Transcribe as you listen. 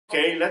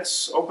Okay,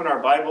 let's open our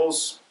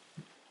Bibles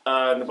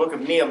in the book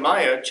of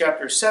Nehemiah,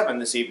 chapter 7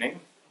 this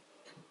evening.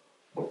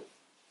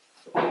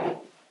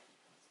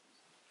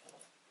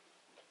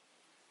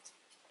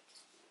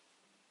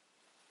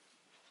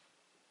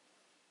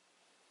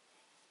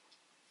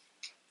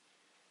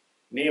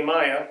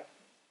 Nehemiah,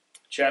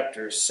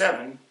 chapter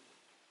 7.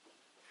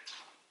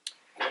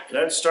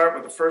 Let's start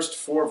with the first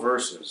 4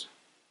 verses.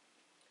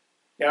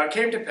 Now it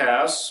came to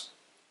pass,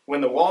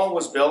 when the wall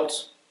was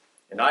built,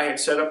 and I had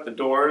set up the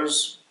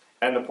doors,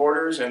 and the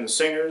porters, and the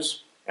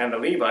singers, and the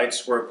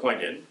Levites were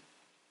appointed,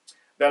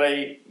 that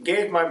I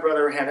gave my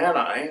brother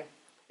Hanani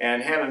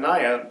and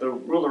Hananiah, the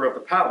ruler of the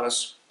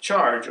palace,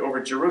 charge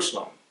over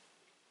Jerusalem.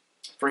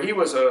 For he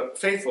was a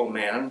faithful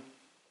man,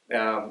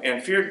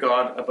 and feared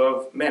God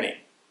above many.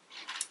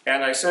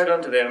 And I said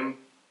unto them,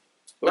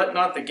 Let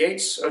not the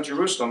gates of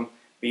Jerusalem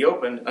be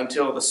opened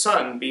until the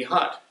sun be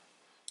hot.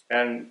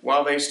 And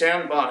while they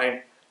stand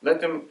by,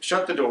 let them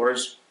shut the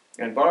doors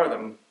and bar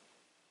them,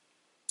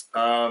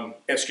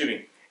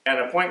 and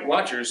appoint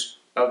watchers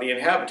of the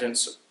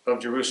inhabitants of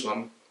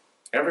Jerusalem,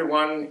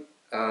 everyone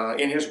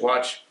in his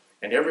watch,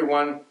 and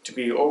everyone to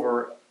be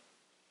over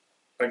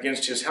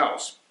against his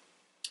house.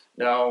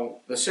 Now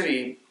the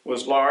city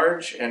was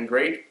large and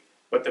great,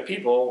 but the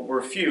people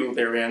were few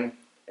therein,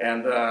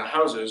 and the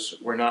houses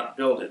were not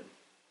builded.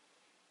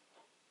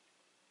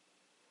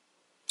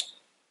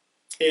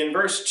 In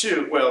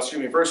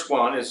verse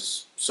 1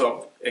 is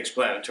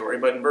self-explanatory,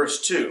 but in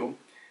verse 2,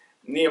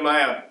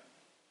 Nehemiah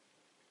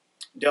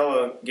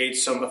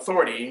delegates some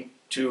authority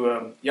to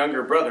a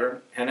younger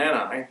brother,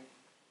 Hanani,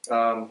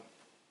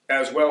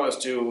 as well as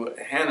to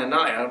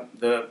Hananiah,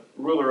 the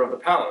ruler of the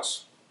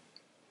palace.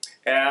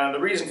 And the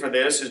reason for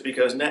this is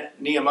because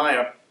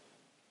Nehemiah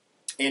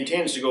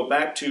intends to go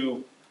back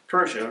to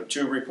Persia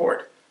to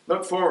report.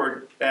 Look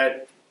forward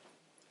at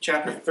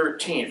chapter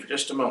 13 for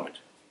just a moment.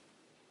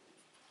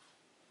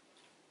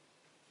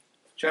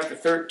 Chapter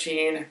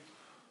 13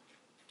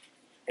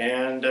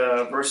 and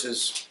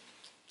verses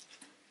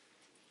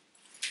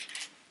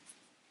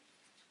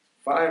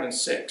 5 and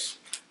 6.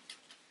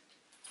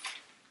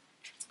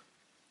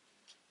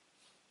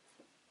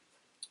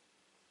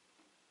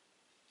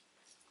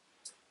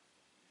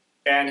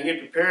 And he had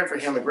prepared for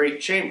him a great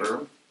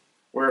chamber,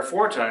 where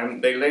aforetime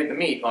they laid the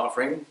meat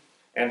offering,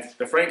 and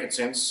the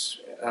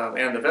frankincense,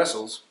 and the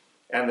vessels,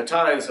 and the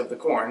tithes of the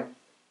corn,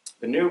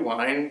 the new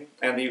wine,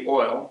 and the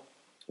oil,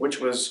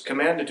 which was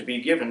commanded to be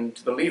given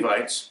to the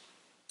Levites,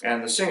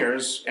 and the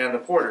singers, and the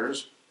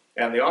porters,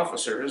 and the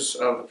officers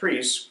of the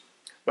priests.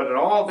 But in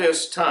all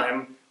this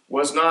time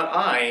was not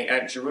I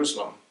at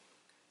Jerusalem.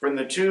 For in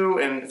the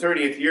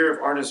 32nd year of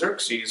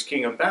Artaxerxes,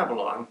 king of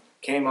Babylon,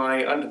 came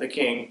I unto the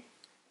king,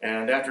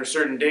 and after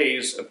certain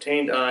days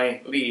obtained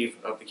I leave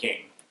of the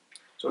king.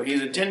 So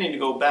he's intending to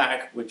go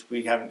back, which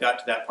we haven't got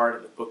to that part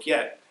of the book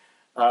yet,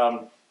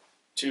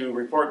 to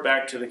report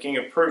back to the king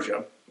of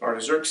Persia,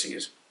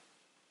 Artaxerxes.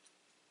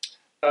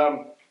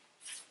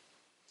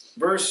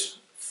 Verse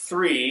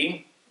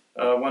 3,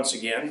 once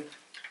again.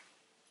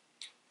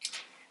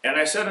 And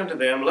I said unto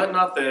them, Let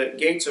not the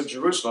gates of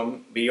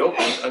Jerusalem be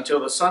opened until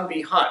the sun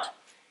be hot.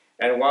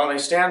 And while they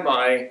stand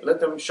by,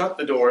 let them shut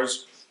the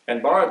doors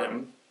and bar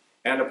them,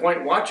 and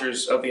appoint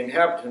watchers of the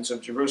inhabitants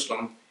of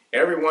Jerusalem,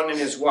 everyone in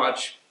his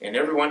watch, and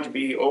everyone to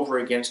be over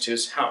against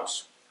his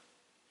house.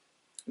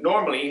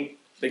 Normally,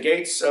 the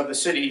gates of the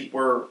city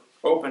were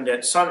opened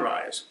at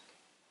sunrise.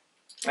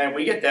 And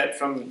we get that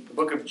from the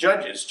book of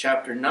Judges,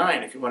 chapter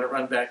 9, if you want to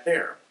run back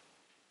there.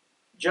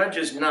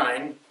 Judges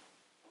 9.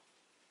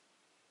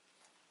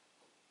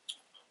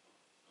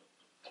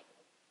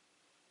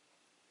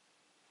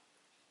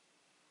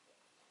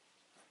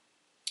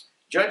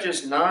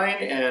 Judges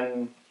 9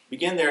 and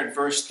begin there at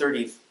verse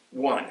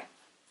 31.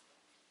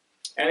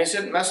 And he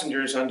sent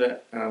messengers unto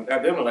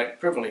Abimelech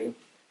privily,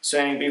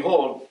 saying,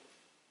 Behold,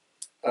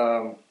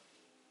 Gaal,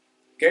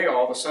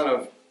 the son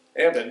of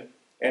Ebed,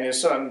 and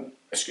his son,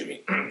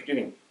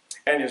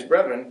 and his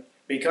brethren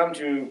be come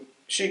to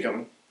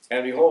Shechem,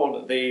 and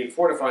behold, they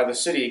fortify the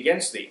city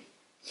against thee.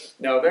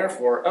 Now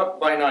therefore, up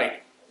by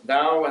night,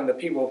 thou and the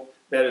people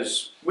that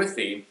is with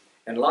thee,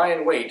 and lie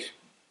in wait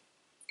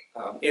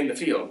in the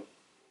field.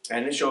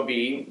 And it shall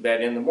be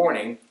that in the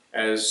morning,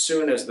 as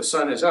soon as the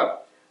sun is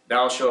up,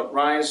 thou shalt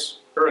rise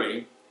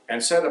early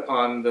and set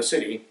upon the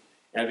city.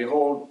 And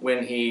behold,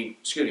 when he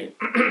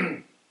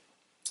and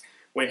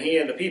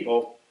the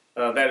people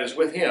that is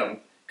with him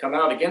come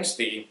out against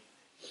thee,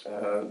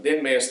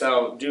 then mayest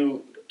thou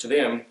do to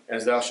them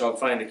as thou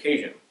shalt find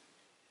occasion.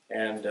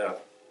 And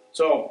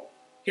so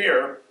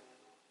here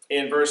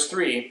in verse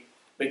 3,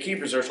 the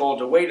keepers are told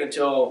to wait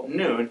until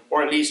noon,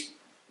 or at least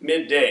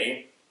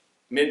midday,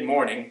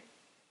 mid-morning,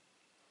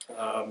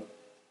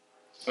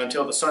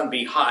 until the sun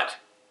be hot,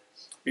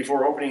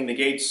 before opening the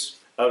gates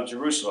of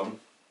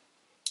Jerusalem.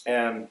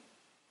 And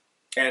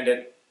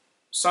at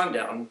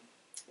sundown,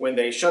 when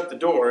they shut the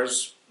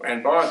doors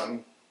and bar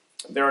them,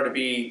 they're to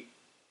be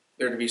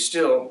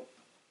still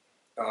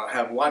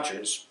have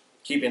watchers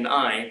keep an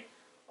eye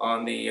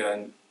on the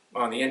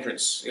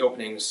entrance, the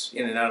openings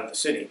in and out of the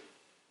city.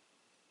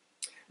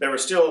 there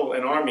was still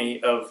an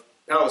army of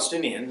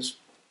Palestinians,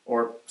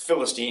 or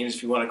Philistines,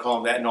 if you want to call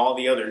them that, and all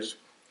the others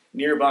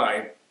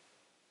nearby,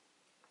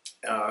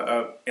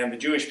 and the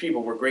Jewish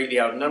people were greatly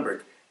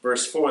outnumbered.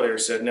 Verse 4 there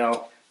said,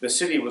 "Now the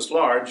city was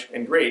large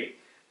and great,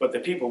 but the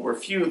people were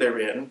few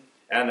therein,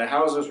 and the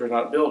houses were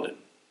not builded."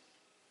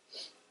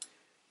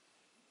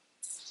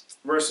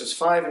 Verses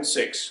 5 and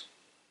 6.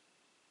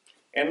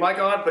 "And my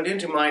God put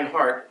into mine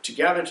heart to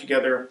gather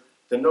together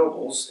the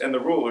nobles and the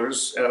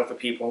rulers of the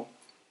people,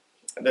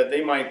 that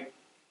they might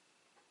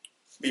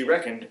be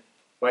reckoned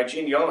by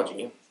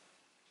genealogy.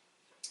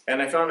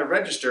 And I found a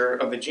register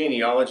of the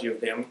genealogy of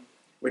them,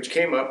 which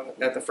came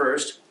up at the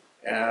first,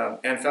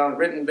 and found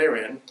written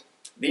therein,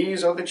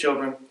 These are the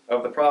children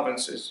of the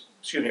province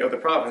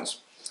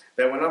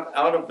that went up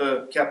out of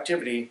the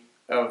captivity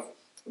of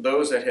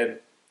those that had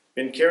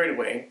been carried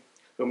away,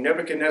 whom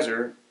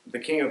Nebuchadnezzar, the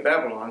king of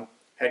Babylon,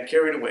 had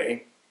carried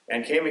away,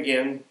 and came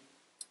again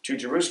to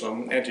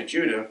Jerusalem and to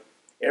Judah,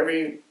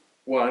 every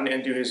one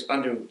unto his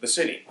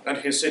city.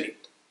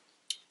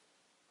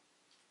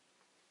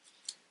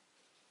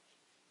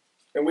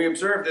 And we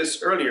observed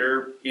this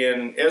earlier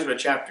in Ezra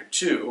chapter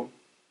 2,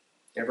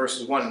 and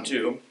verses 1 and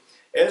 2.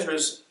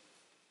 Ezra's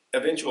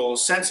eventual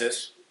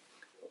census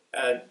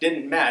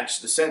didn't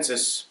match the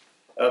census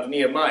of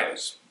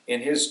Nehemiah's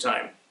in his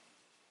time.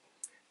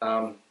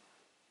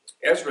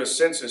 Ezra's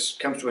census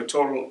came to a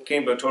total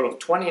of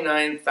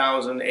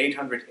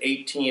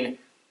 29,818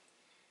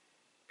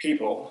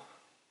 people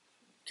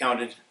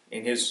counted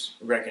in his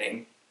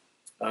reckoning,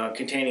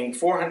 containing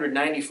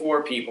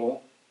 494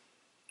 people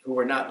who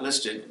were not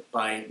listed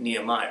by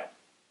Nehemiah.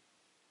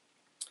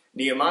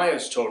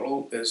 Nehemiah's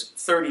total is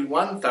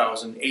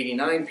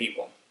 31,089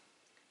 people,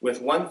 with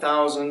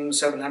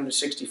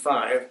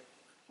 1,765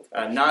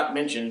 not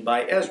mentioned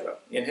by Ezra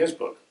in his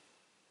book.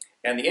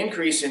 And the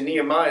increase in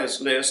Nehemiah's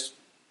list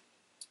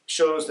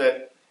shows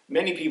that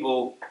many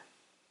people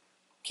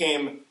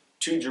came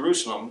to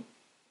Jerusalem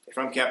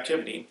from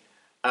captivity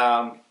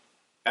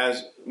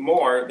as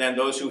more than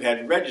those who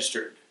had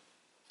registered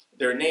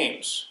their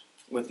names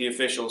with the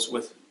officials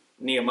with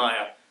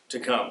Nehemiah to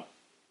come.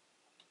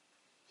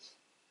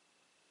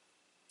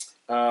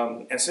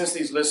 And since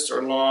these lists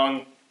are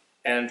long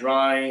and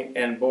dry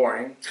and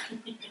boring,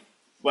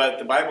 but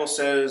the Bible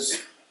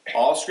says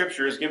all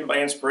Scripture is given by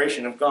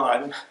inspiration of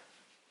God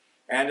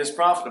and is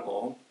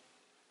profitable,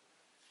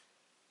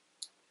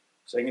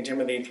 2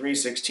 Timothy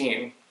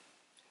 3:16,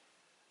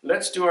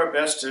 let's do our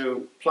best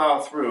to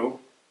plow through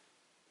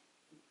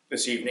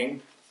this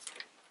evening.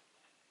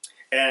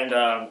 And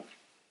I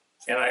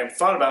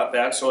thought about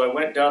that, so I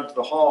went down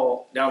the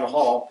hall,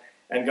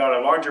 and got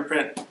a larger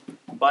print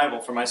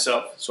Bible for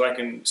myself, so I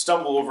can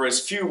stumble over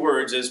as few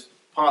words as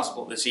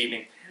possible this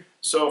evening.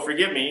 So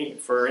forgive me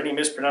for any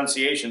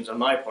mispronunciations on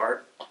my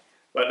part,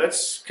 but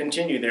let's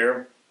continue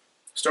there.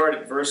 Start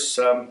at verse,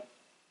 I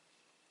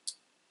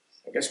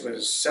guess it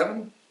was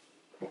 7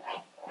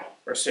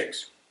 or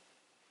 6.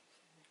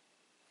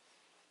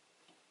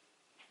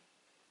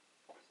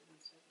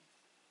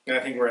 And I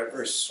think we're at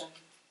verse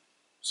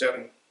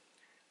 7.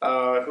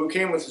 Who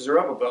came with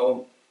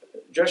Zerubbabel,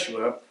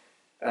 Jeshua,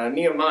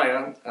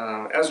 Nehemiah,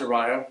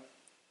 Azariah,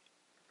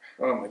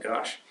 oh my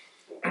gosh,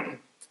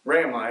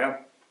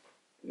 Rehemiah,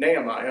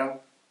 Nehemiah,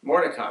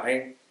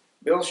 Mordecai,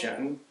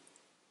 Bilshan,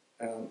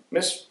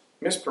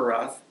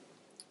 Misperath,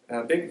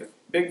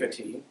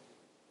 Bigvati,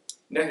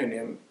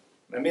 Nehunim,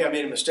 I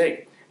made a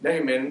mistake,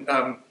 Nehumin,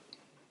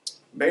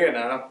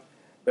 Baanah.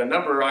 The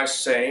number, I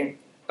say,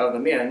 of the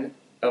men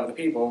of the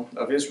people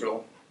of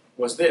Israel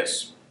was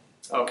this.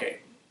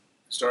 Okay,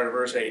 start at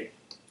verse 8.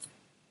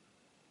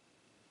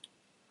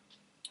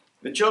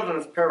 The children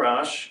of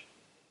Parash,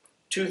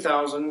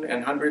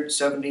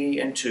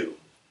 2,172.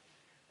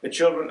 The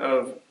children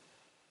of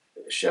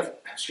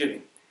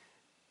Shephatiah,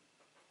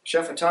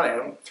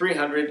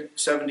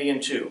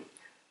 372.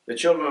 The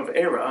children of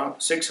Arah,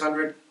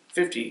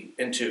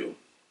 652.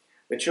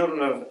 The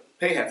children of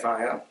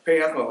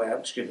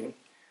Pahath-Moab,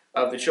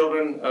 of the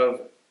children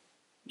of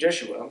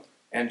Jeshua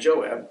and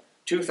Joab,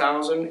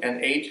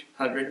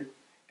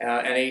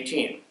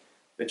 2,818.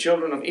 The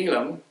children of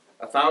Elam,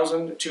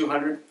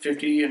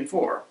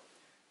 1,254.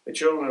 The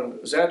children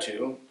of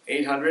Zatu,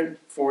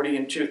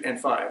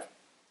 845.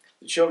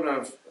 The children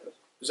of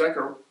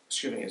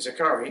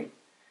Zechari,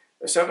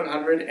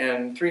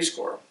 703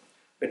 score.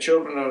 The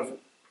children of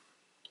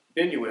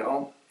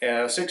Binuel,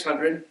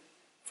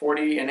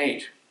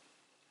 648.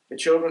 The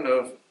children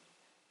of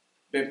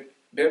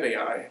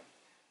Bebai,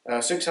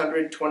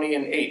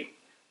 628.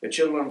 The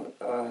children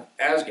of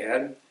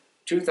Asgad,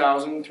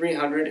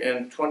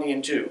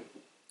 2,322.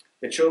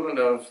 The children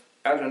of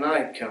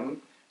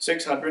Adonikim,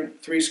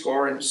 603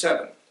 score and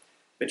 7.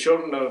 The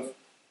children of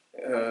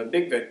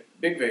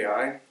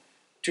Bigvai,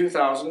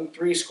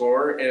 2,003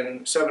 score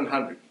and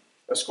 700.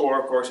 A score,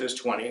 of course, is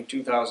 20,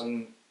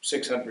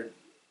 2,600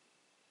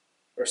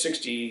 or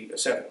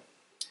 67.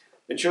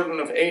 The children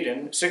of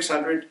Adin,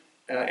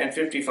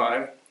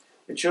 655.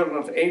 The children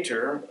of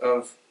Ater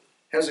of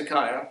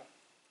Hezekiah,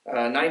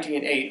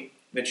 98.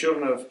 The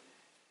children of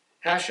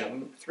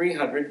Hashem,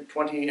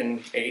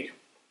 328.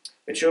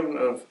 The children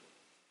of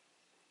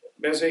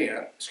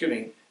Bezai,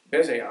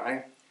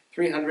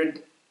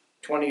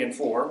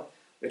 324.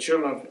 The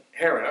children of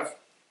Haraph,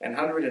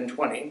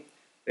 120.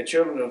 The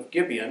children of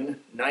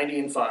Gibeon,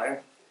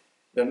 95.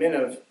 The men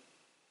of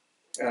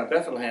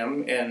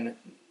Bethlehem and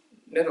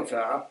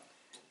Netophath,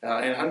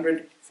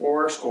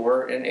 184.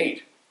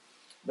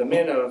 The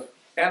men of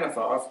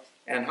Anathoth,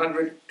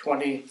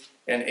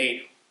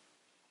 128.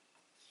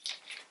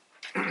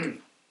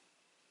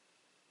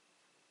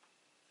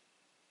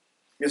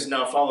 This is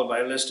now followed by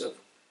a list of,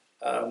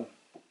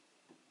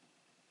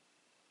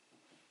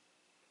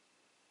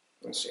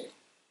 let's see.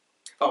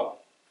 Oh,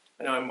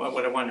 I know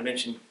what I wanted to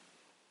mention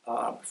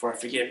before I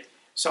forget.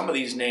 Some of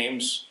these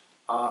names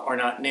are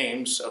not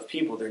names of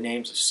people, they're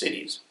names of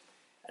cities.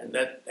 And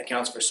that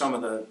accounts for some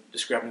of the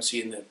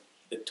discrepancy in the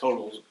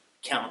total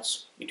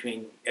counts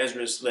between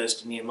Ezra's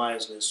list and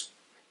Nehemiah's list.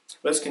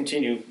 Let's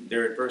continue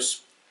there at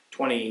verse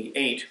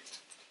 28.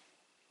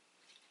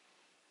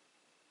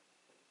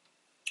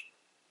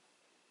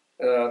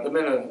 The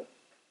men of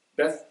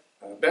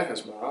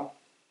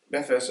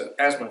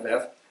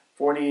Asmaveth,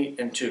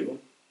 42.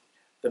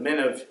 The men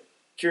of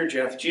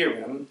Kirjath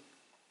Jearim,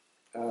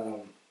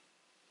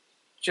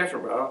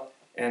 Chephirah,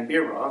 and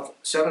Beeroth,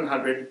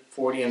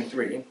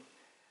 743.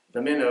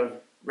 The men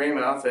of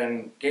Ramoth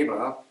and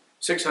Geba,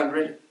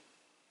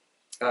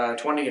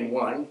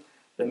 621.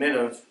 The men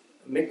of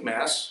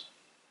Michmas,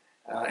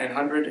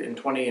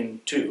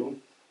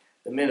 122.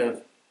 The men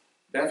of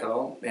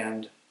Bethel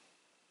and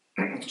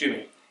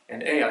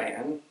and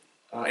Aian,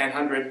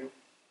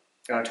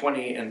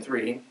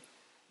 123.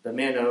 The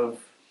men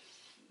of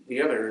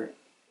the other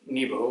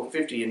Nebo,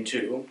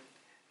 52.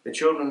 The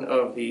children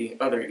of the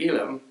other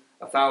Elam,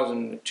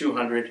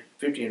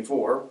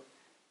 1,254.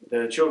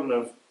 The children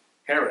of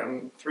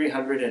Haram,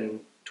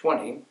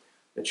 320.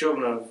 The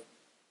children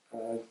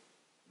of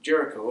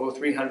Jericho,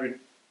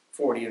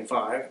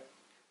 345.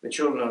 The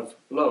children of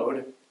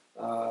Lod,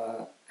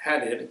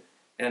 Hadid,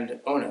 and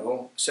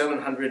Ono,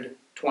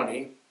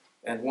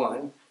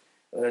 721.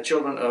 The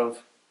children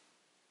of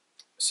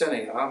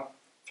Senaiah,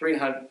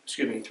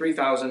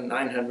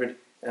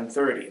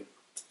 3,930.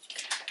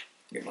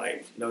 Get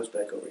my notes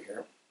back over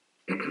here.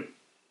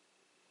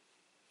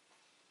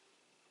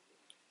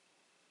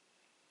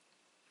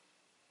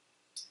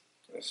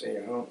 Let's see,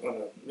 I don't want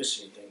to miss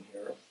anything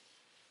here.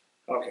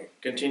 Okay,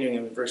 continuing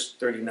in verse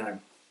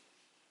 39.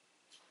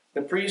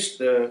 The priest,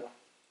 the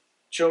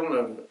children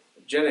of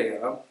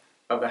Jedaiah,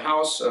 of the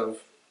house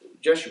of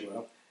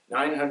Jeshua,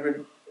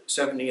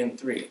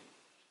 973.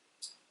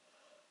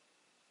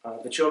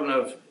 The children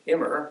of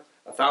Immer,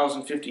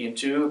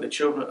 1,052. The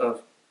children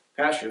of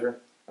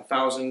Pashur,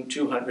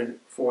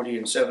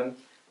 1,247.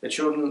 The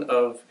children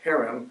of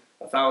Haram,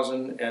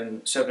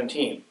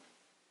 1,017.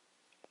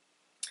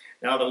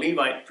 Now the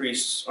Levite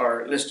priests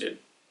are listed.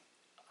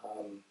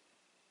 Oh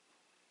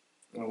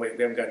wait,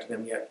 we haven't got to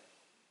them yet.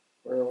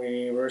 Where are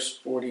we? Verse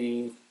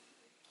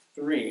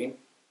 43.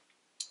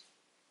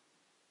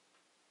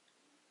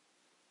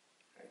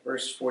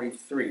 Verse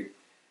 43.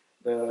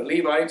 The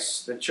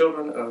Levites, the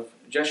children of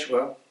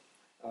Jeshua,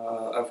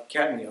 of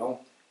Kadmiel,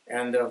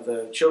 and of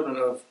the children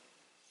of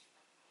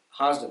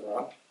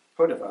Hodavah,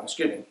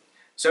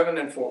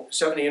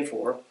 70 and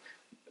 4.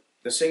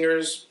 The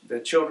singers, the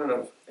children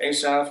of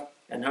Asaph,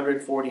 and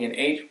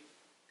 148.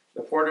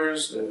 The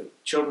porters, the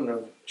children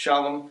of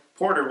Shalom.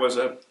 Porter was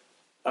a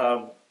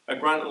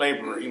grunt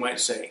laborer, you might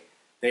say.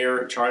 They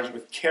are charged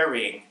with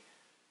carrying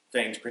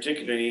things,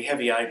 particularly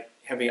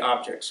heavy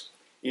objects.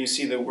 You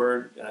see the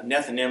word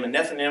Nethanim, and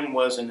Nethanim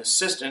was an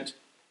assistant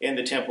in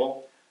the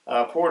temple.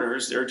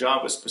 Porters, their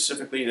job was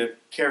specifically to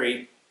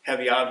carry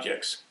heavy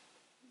objects.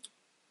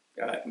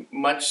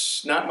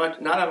 Not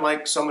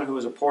unlike someone who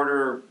was a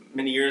porter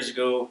many years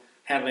ago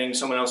handling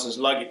someone else's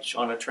luggage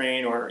on a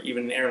train or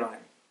even an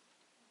airline.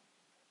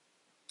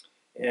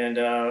 And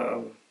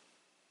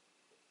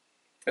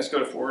let's go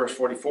to verse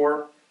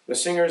 44. The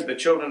singers, the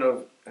children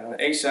of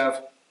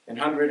Asaph,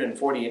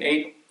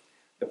 148.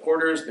 The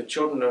porters, the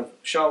children of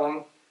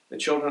Shalom, the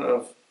children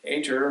of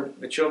Ater,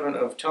 the children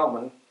of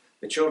Talmon,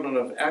 the children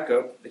of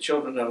Akub, the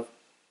children of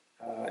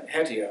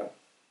Hatita,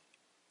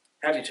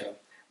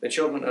 the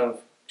children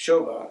of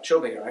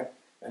Shobai,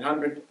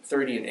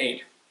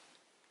 138.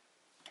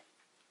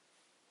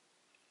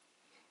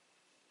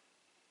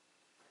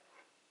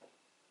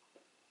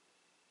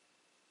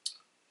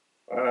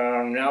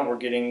 Now we're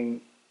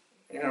getting,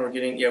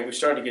 we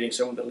started getting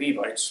some of the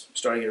Levites,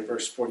 starting at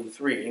verse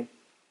 43,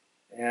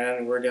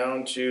 and we're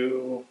down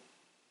to,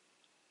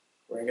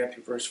 where I got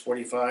to verse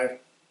 45.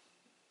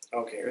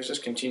 Okay, let's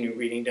just continue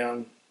reading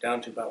down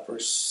to about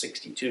verse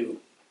 62.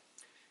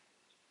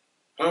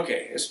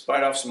 Okay, let's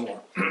bite off some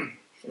more.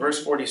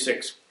 Verse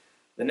 46.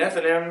 The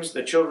Nethinims,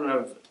 the children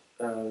of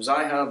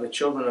Zihah, the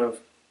children of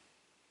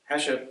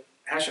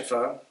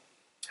Hashupha,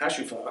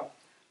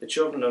 the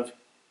children of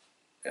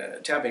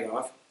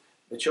Tabioth,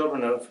 the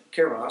children of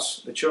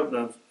Keros, the children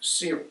of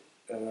Sia,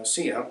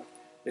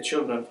 the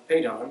children of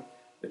Padon,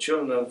 the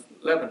children of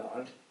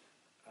Lebanon,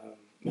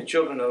 the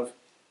children of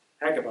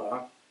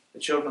Hagabah, the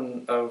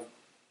children of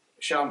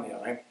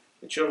Shalmai,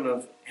 the children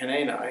of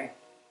Hanan,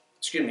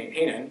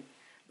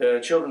 the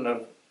children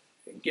of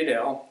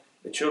Giddel,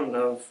 the children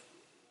of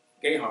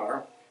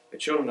Gahar, the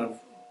children of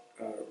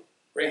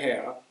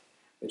Rehaah,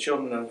 the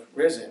children of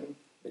Rezin,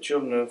 the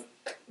children of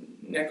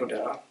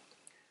Nekodah,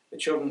 the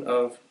children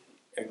of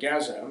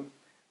Gazam,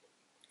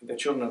 the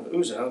children of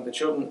Uzzah, the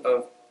children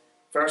of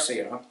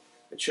Pharsiah,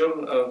 the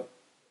children of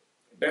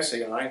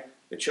Besai,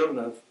 the children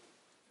of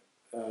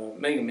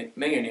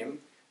Meganim,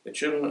 the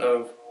children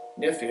of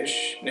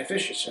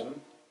Nephishim.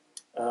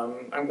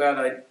 I'm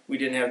glad we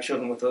didn't have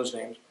children with those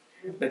names.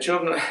 The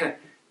children of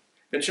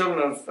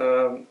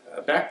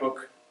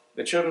Bakbuk,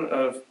 the children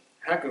of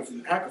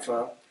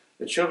Hakupha,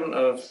 the children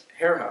of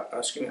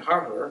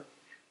Harhur,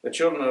 the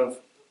children of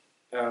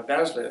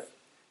Bazlith,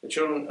 the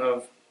children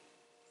of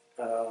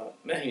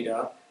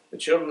Mehidah, the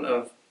children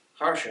of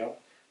Harsha,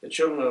 the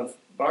children of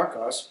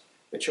Barkos,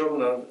 the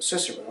children of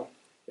Sisera,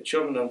 the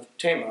children of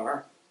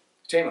Tamar,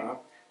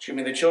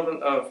 the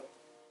children of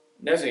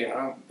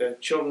Neziah, the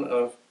children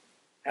of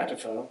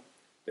Hatipha,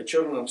 the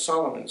children of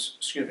Solomon's,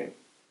 the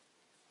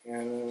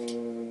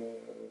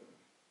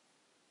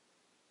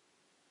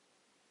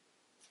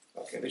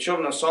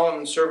children of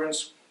Solomon's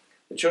servants,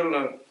 the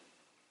children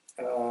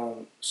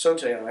of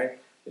Sotai,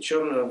 the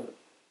children of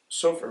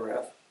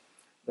Sophereth,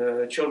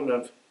 the children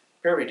of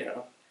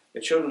Peridah, the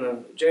children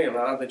of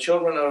Jaelah, the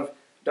children of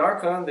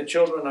Darkon, the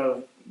children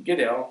of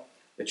Giddel,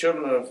 the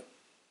children of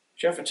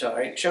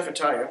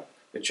Shephatiah,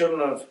 the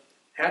children of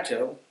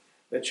Hatil,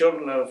 the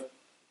children of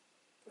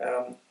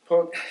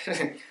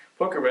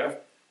Pokereth,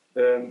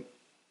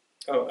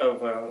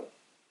 of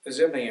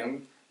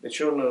Zibaim, the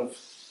children of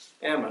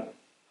Ammon.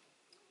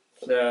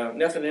 The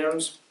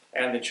Nethinims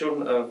and the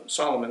children of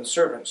Solomon's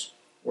servants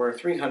were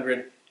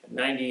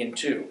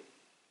 392.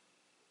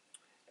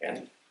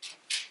 And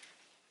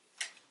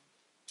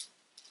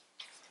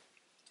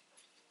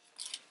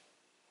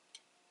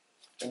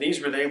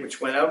these were they which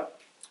went up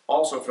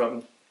also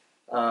from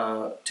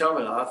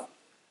Telmenoth,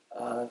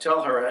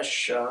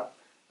 Telharesh,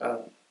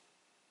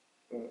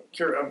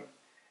 Kirab,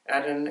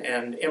 Adon,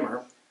 and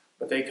Immer,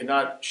 but they could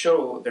not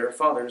show their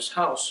father's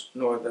house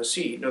nor their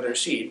seed,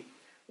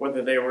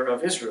 whether they were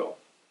of Israel.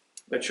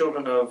 The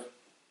children of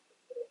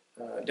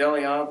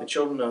Deliah, the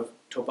children of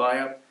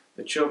Tobiah,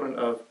 the children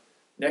of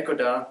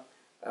Nekodah,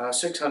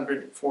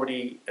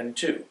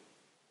 642.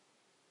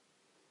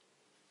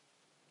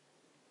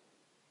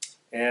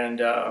 And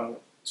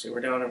so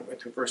we're down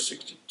to verse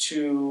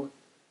 62.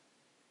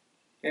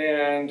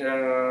 And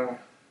the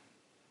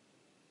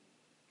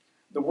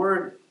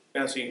word,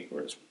 let's read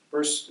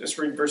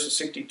verses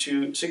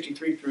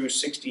 63 through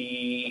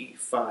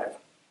 65.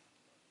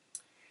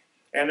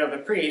 And of the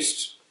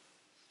priests,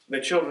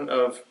 the children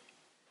of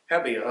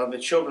Habiah, the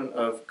children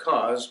of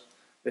Koz,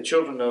 the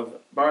children of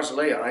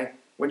Barzillai,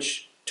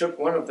 which took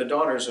one of the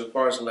daughters of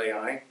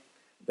Barzillai,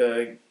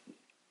 the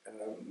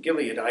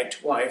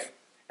Gileadite wife,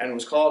 and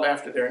was called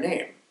after their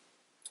name.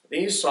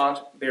 These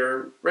sought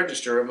their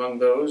register among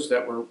those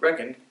that were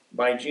reckoned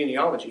by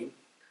genealogy,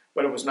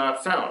 but it was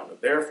not found.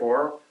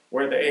 Therefore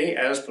were they,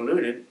 as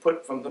polluted,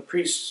 put from the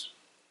priesthood.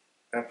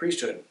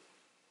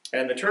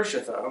 And the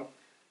Tershatha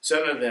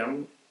said unto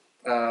them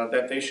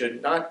that they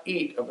should not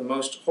eat of the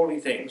most holy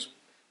things,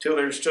 till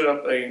there stood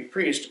up a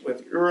priest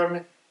with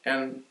Urim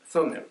and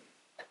Thummim.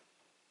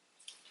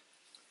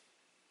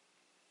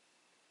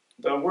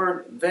 The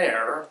word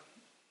there,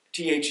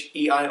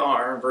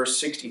 Their, verse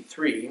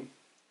 63,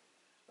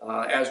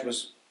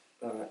 was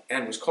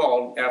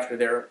called after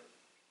their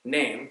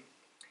name,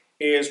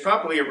 is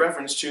probably a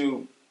reference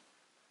to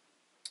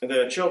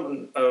the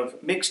children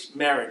of mixed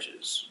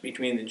marriages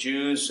between the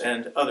Jews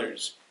and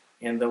others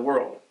in the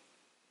world.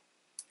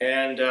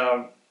 And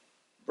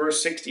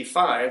verse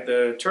 65,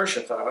 the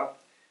Tershatha,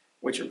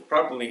 which are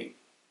probably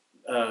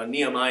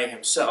Nehemiah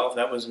himself,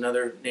 that was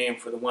another name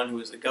for the one who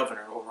was the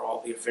governor over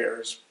all the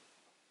affairs,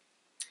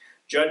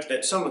 judged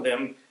that some of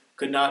them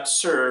could not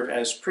serve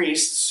as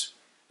priests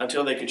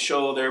until they could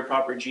show their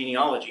proper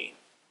genealogy,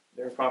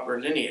 their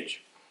proper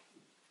lineage,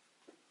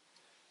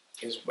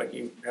 is what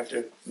you have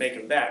to make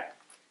of that.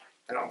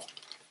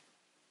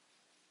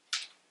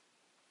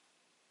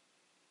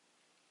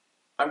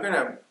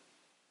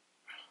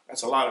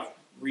 That's a lot of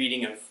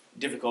reading of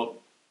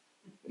difficult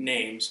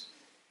names,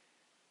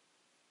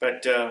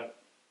 but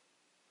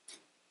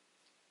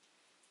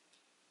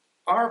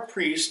our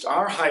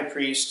high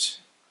priest,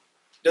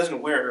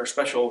 doesn't wear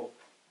special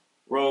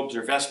robes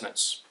or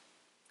vestments.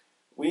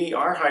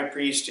 Our high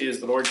priest is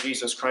the Lord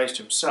Jesus Christ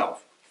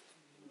himself.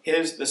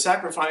 The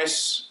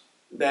sacrifice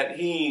that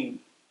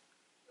he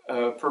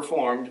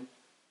performed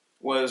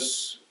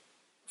was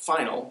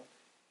final.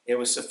 It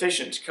was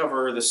sufficient to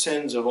cover the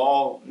sins of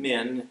all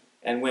men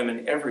and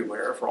women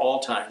everywhere for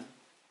all time.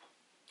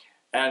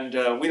 And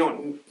we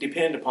don't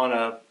depend upon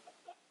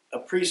a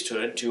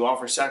priesthood to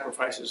offer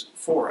sacrifices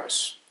for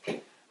us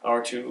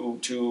or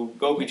to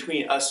go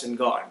between us and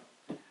God.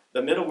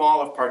 The middle wall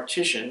of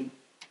partition,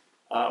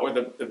 or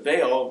the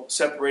veil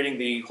separating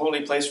the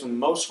holy place from the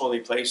most holy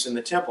place in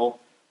the temple,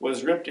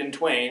 was ripped in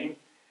twain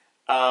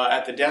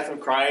at the death of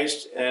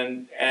Christ,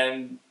 and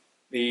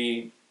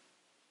the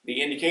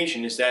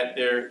indication is that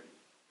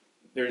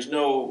there's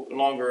no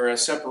longer a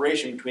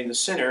separation between the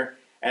sinner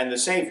and the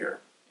Savior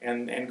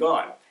and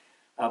God.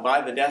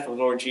 By the death of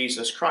the Lord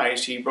Jesus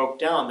Christ, he broke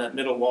down that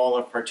middle wall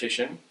of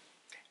partition,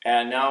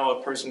 and now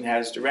a person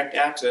has direct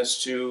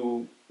access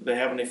to the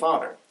Heavenly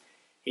Father.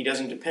 He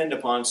doesn't depend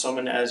upon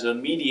someone as a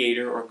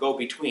mediator or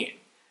go-between.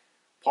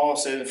 Paul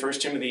said in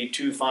 1 Timothy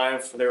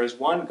 2:5, "For there is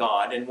one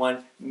God and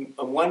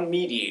one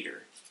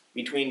mediator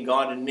between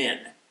God and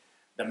men,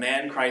 the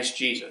man Christ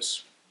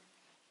Jesus."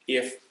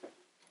 If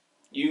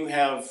you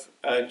have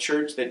a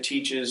church that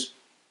teaches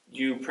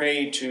you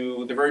pray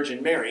to the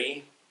Virgin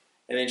Mary,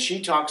 and then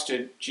she talks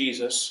to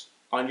Jesus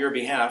on your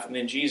behalf, and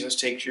then Jesus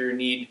takes your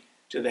need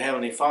to the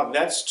Heavenly Father,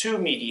 that's two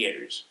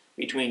mediators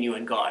between you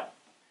and God.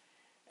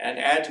 And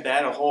add to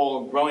that a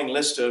whole growing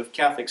list of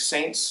Catholic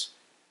saints,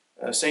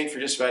 a saint for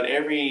just about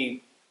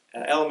every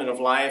element of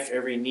life,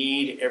 every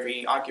need,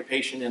 every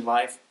occupation in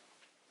life.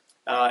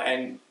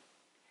 And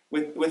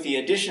with the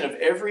addition of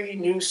every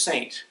new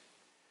saint,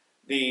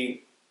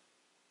 the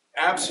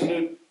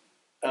absolute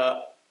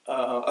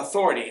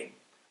authority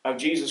of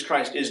Jesus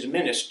Christ is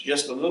diminished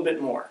just a little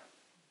bit more.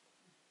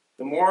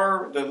 The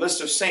more the list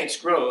of saints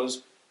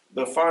grows,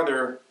 the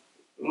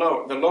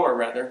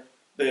lower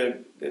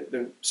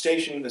the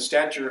station, the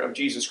stature of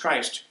Jesus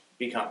Christ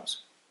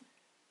becomes.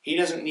 He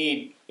doesn't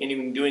need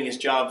anyone doing his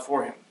job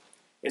for him.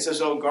 It's as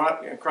though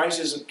Christ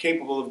isn't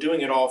capable of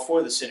doing it all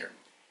for the sinner.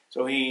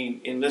 So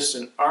he enlists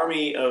an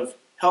army of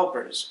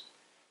helpers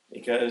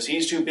because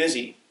he's too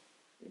busy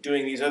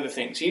doing these other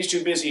things. He's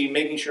too busy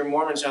making sure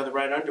Mormons have the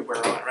right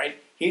underwear on,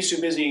 right? He's too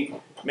busy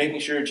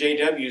making sure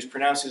JWs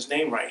pronounce his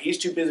name right. He's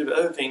too busy with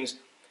other things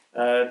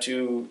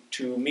to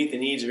meet the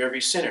needs of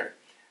every sinner.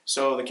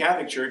 So the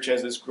Catholic Church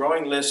has this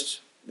growing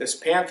list, this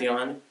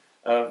pantheon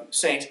of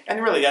saints,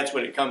 and really that's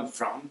what it comes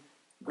from.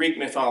 Greek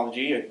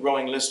mythology, a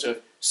growing list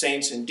of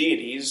saints and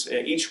deities,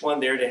 each one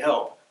there to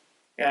help.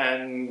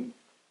 And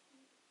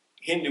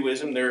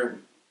Hinduism, there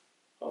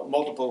are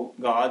multiple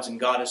gods and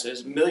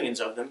goddesses,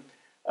 millions of them,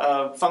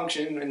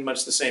 function in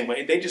much the same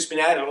way. They've just been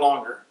at it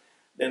longer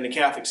than the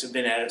Catholics have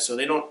been at it, so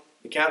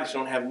the Catholics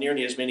don't have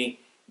nearly as many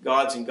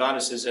gods and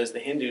goddesses as the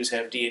Hindus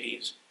have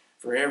deities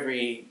for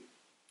every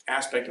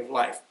aspect of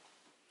life.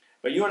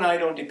 But you and I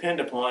don't depend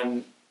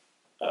upon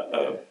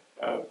a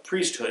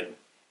priesthood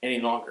any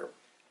longer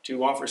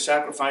to offer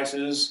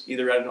sacrifices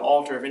either at an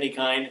altar of any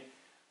kind.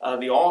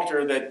 The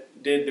altar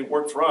that did the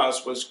work for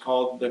us was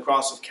called the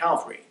Cross of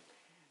Calvary.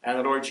 And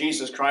the Lord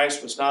Jesus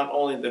Christ was not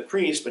only the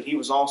priest, but he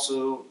was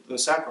also the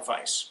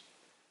sacrifice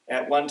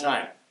at one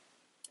time,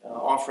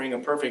 offering a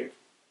perfect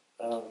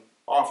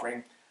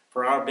offering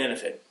for our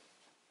benefit.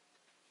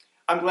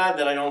 I'm glad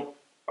that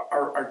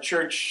our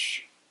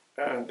church,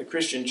 the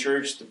Christian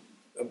church,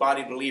 the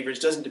body of believers,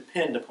 doesn't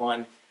depend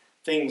upon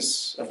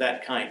things of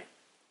that kind.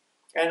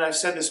 And I've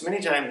said this many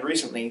times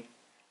recently,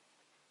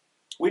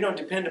 we don't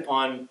depend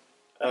upon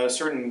a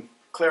certain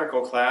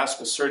clerical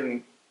class, a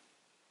certain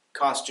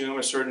costume,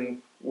 a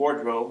certain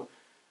wardrobe,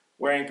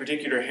 wearing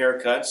particular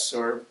haircuts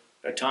or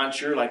a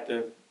tonsure like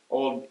the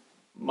old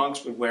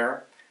monks would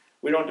wear.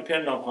 We don't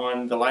depend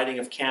upon the lighting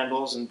of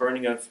candles and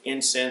burning of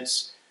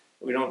incense.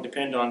 We don't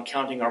depend on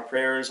counting our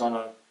prayers on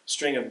a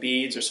string of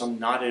beads or some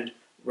knotted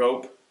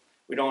rope.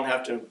 We don't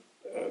have to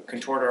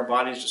contort our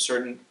bodies to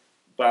certain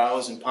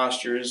bows and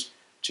postures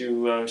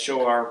to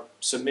show our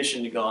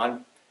submission to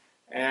God.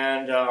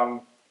 And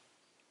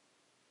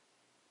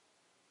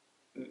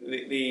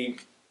the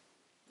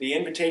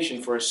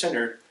invitation for a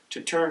sinner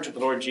to turn to the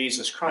Lord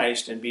Jesus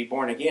Christ and be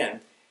born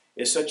again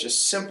is such a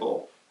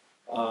simple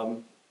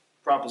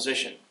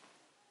proposition.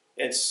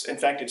 In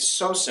fact, it's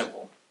so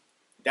simple.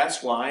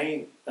 That's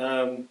why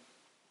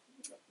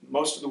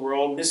most of the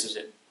world misses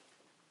it.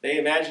 They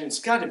imagine there's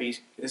got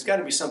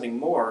to be something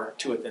more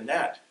to it than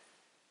that.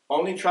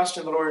 Only trust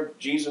in the Lord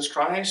Jesus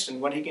Christ and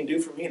what he can do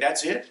for me,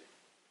 that's it.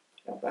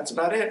 That's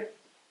about it.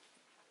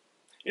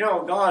 You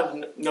know,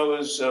 God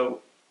knows,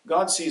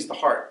 God sees the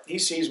heart. He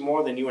sees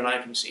more than you and I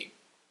can see.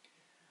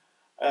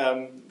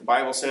 The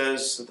Bible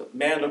says that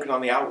man looketh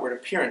on the outward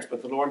appearance,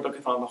 but the Lord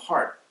looketh on the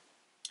heart.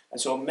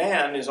 And so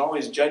man is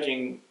always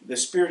judging the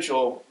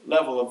spiritual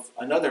level of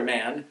another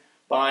man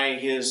by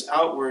his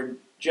outward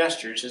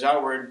gestures, his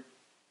outward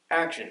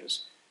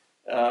actions,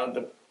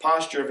 the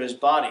posture of his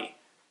body,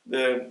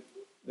 the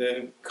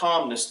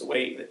calmness, the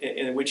way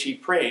in which he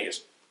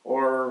prays,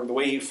 or the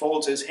way he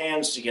folds his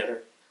hands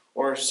together,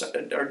 or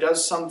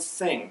does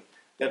something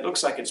that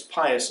looks like it's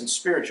pious and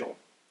spiritual.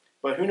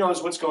 But who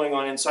knows what's going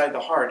on inside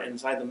the heart,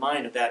 inside the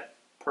mind of that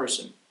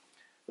person.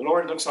 The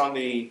Lord looks on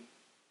the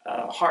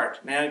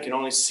heart. Man can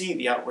only see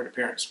the outward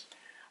appearance.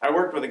 I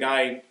worked with a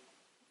guy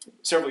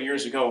several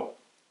years ago,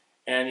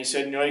 and he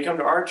said, you come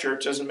to our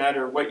church, doesn't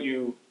matter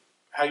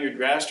how you're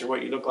dressed or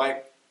what you look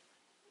like.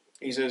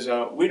 He says,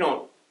 we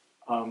don't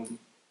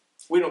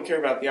care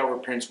about the outward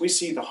appearance. We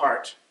see the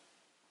heart.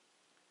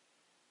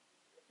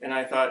 And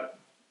I thought,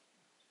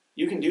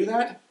 you can do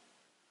that?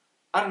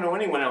 I don't know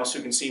anyone else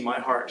who can see my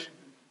heart.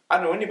 I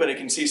don't know anybody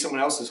can see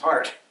someone else's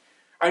heart.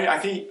 I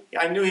think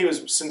I knew he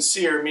was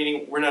sincere,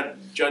 meaning we're not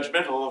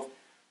judgmental of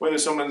whether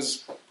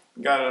someone's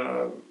got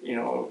a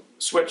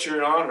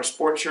sweatshirt on or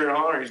sports shirt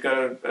on or he's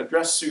got a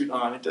dress suit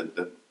on.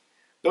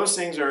 Those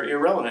things are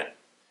irrelevant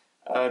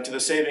to the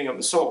saving of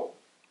the soul.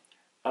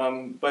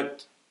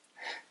 But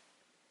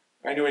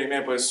I knew what he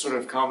meant was sort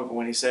of comical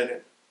when he said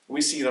it. We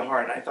see the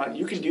heart. I thought,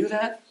 you can do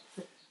that?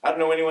 I don't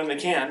know anyone that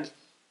can.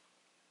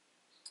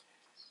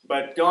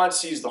 But God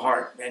sees the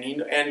heart.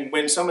 And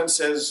when someone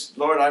says,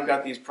 Lord, I've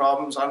got these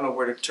problems, I don't know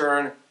where to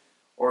turn,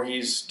 or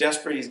he's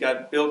desperate, he's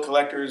got bill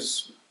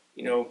collectors,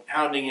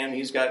 hounding him,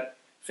 he's got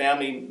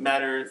family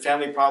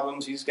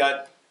problems, he's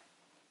got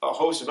a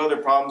host of other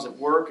problems at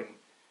work, and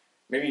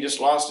maybe he just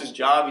lost his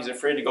job, he's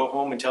afraid to go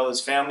home and tell his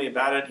family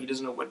about it, he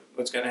doesn't know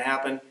what's going to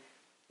happen,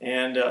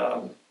 and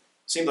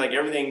seems like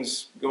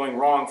everything's going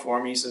wrong for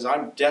him. He says,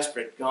 I'm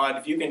desperate, God,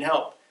 if you can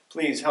help,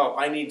 please help,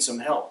 I need some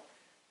help.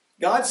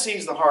 God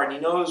sees the heart, and he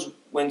knows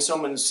when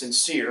someone's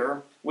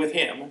sincere with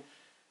him,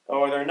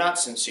 or they're not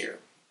sincere.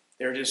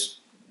 They're just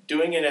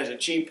doing it as a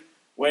cheap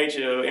way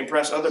to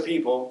impress other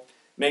people,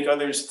 make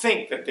others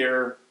think that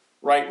they're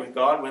right with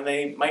God when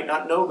they might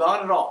not know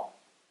God at all.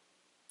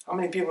 How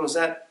many people does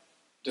that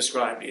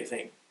describe, do you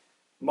think?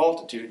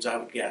 Multitudes, I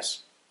would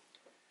guess.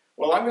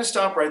 Well, I'm going to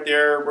stop right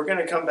there. We're going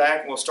to come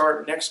back and we'll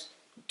start next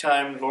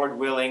time, Lord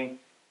willing,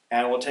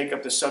 and we'll take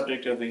up the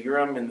subject of the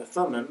Urim and the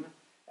Thummim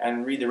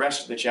and read the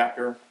rest of the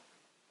chapter.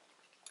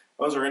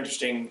 Those are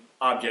interesting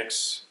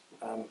objects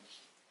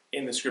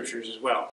in the scriptures as well.